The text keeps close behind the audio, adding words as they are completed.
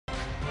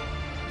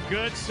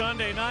Good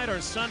Sunday night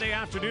or Sunday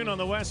afternoon on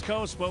the West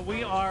Coast, but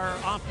we are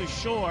off the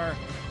shore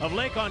of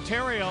Lake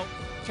Ontario.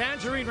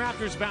 Tangerine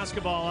Raptors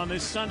basketball on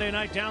this Sunday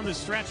night. Down the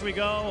stretch we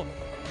go.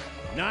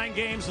 9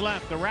 games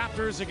left. The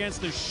Raptors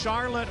against the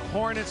Charlotte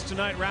Hornets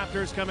tonight.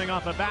 Raptors coming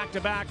off a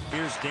back-to-back.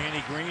 Here's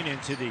Danny Green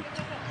into the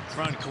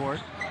front court.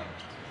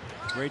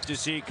 Great to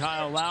see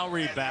Kyle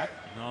Lowry back,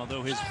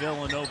 although his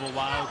Villanova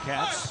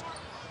Wildcats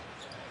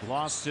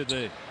lost to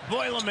the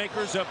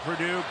Boilermakers of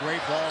Purdue.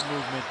 Great ball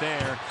movement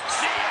there.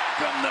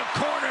 Siakam, the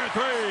corner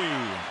three.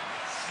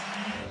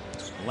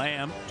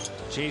 Lamb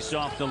chase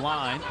off the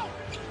line.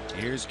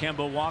 Here's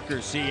Kemba Walker.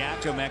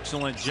 Siakam,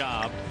 excellent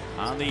job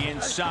on the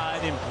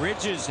inside, and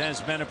Bridges has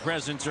been a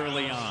presence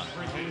early on.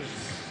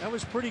 That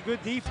was pretty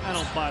good defense. I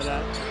don't buy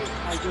that.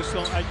 I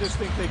just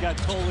think they got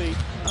totally.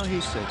 Oh,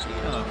 he said.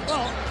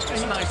 Well,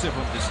 it's nice of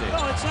him to say.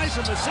 No, it's nice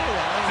of him to say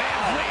that.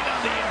 Van Vliet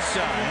on the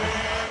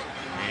inside.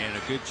 And a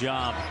good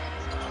job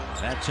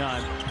that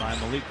time by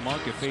Malik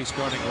Monk at face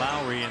guarding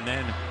Lowry, and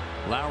then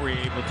Lowry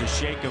able to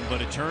shake him,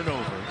 but a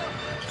turnover.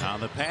 On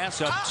the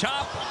pass up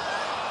top,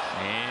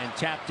 and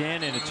tapped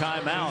in and a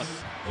timeout.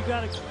 You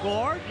got to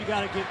guard, you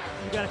got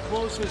to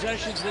close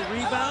possessions with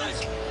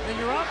rebounds, and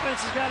your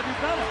offense has got to be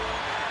better.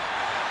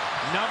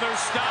 Another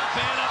stop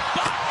and a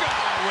bucket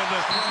with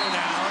a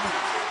throwdown,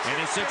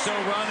 and a 6-0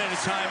 run and a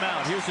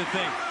timeout. Here's the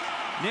thing.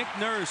 Nick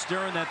Nurse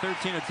during that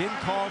 13 didn't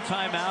call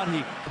timeout.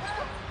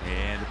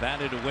 And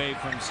batted away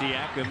from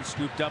Siakam,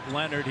 scooped up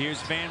Leonard.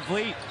 Here's Van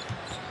Vliet.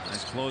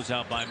 Nice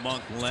closeout by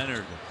Monk.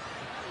 Leonard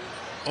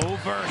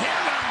over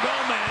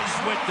Gomez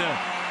with the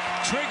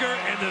trigger,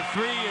 and the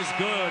three is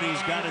good.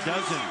 He's got a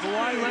dozen.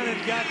 Why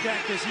Leonard got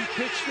that? Because he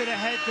pitched it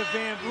ahead to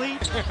Van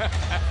Vliet.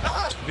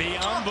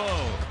 Biombo.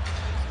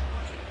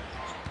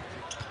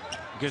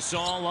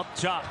 Gasol up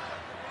top.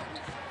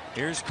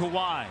 Here's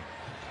Kawhi.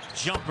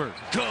 Jumper,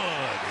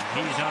 good.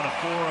 He's on a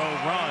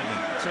 4-0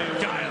 run.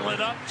 Dial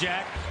it up,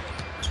 Jack.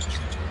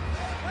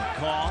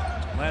 Call.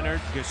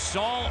 Leonard.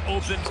 Gasol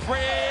open three.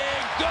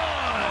 Good.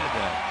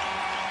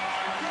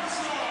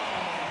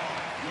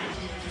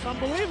 It's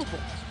unbelievable.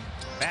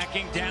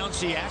 Backing down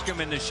Siakam,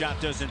 and the shot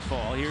doesn't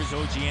fall. Here's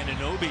OG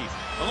Anunoby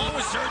along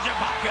with Serge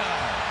Ibaka.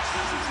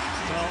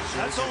 Well,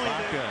 that's only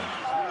there.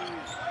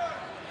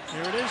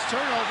 Here it is,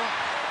 turnover.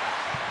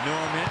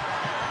 Norman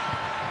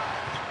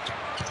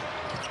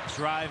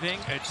driving,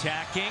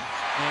 attacking,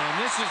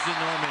 and this is the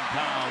Norman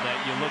Powell that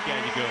you look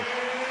at, you go.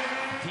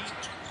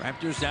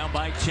 Raptors down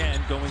by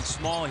 10, going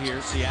small here.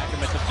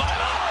 Siakam at the 5.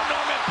 Oh,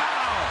 Norman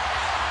Powell!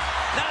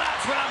 Now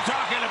that's what I'm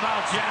talking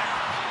about, Jack.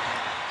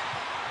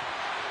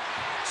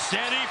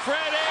 Steady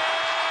Freddy!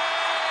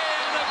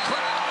 And the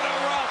crowd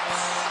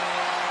erupts.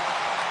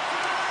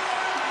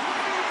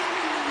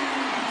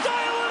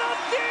 Dial it up,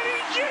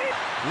 Danny G!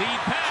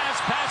 Lead pass,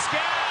 Pascal,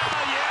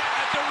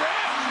 yeah, at the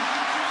rim.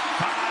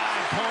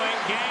 5-point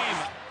game.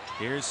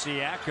 Here's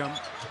Siakam,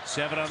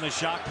 7 on the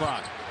shot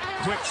clock.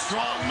 Quick,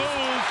 strong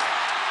move.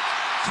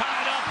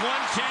 Tied up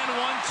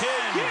 110-110.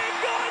 Can't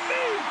guard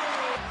me!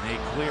 They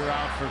clear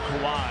out for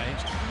Kawhi.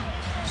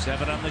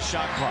 7 on the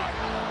shot clock.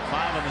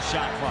 5 on the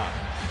shot clock.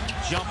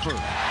 Jumper,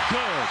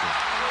 good.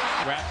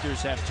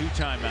 Raptors have 2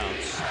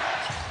 timeouts.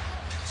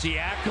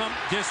 Siakam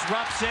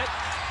disrupts it.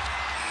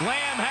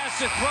 Lamb has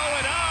to throw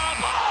it up.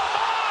 Oh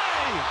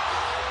my!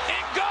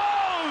 It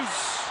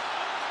goes!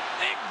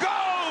 It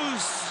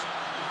goes!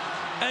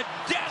 A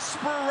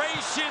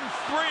desperation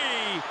 3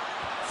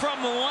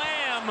 from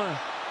Lamb.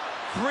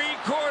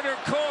 3-quarter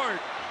court.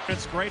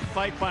 It's a great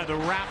fight by the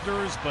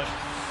Raptors, but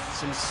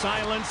some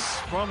silence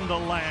from the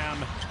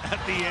Lamb at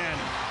the end.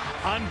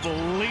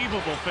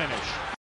 Unbelievable finish.